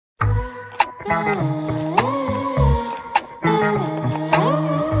Pack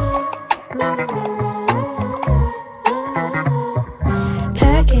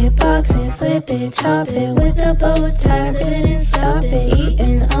it, box it, flip it, top it with a bow tie, rip it and stop it.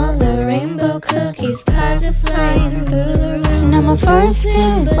 Eating all the rainbow cookies, clouds are flying through the room. Not my first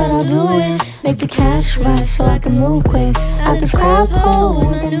pick, but I'll do it. Make the cash right so I can move quick out this crab hole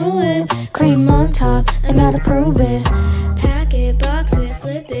with a new whip. Cream on top, I'm out to prove it. Pack it, box it,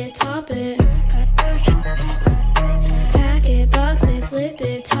 flip it, top it. Pack it, box it, flip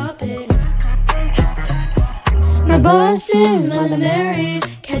it, top it. My boss is Mother Mary.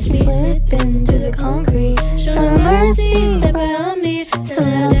 Catch me slipping through the concrete. Show no mercy, step right on me. Till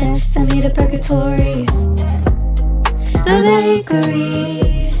hell then, send me to purgatory. The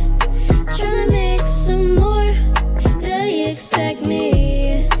bakery, tryna make some more. They expect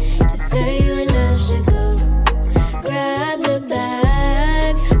me to say when I should go. Grab the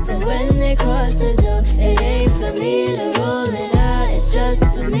bag for when they cross the door. It ain't for me to roll it out, it's just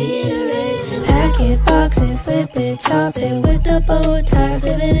for me to raise the pack it, box it, flip it, top it with the bow tie, rip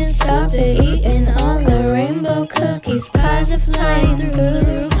it and stop it. Eating all the rainbow cookies, pies are flying through the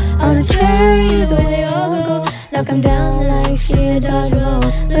roof. On the cherry, the way they all go, knock 'em down like she a dodgeball.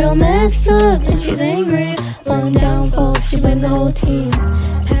 Little mess up and she's angry. One downfall, she blamed the whole team.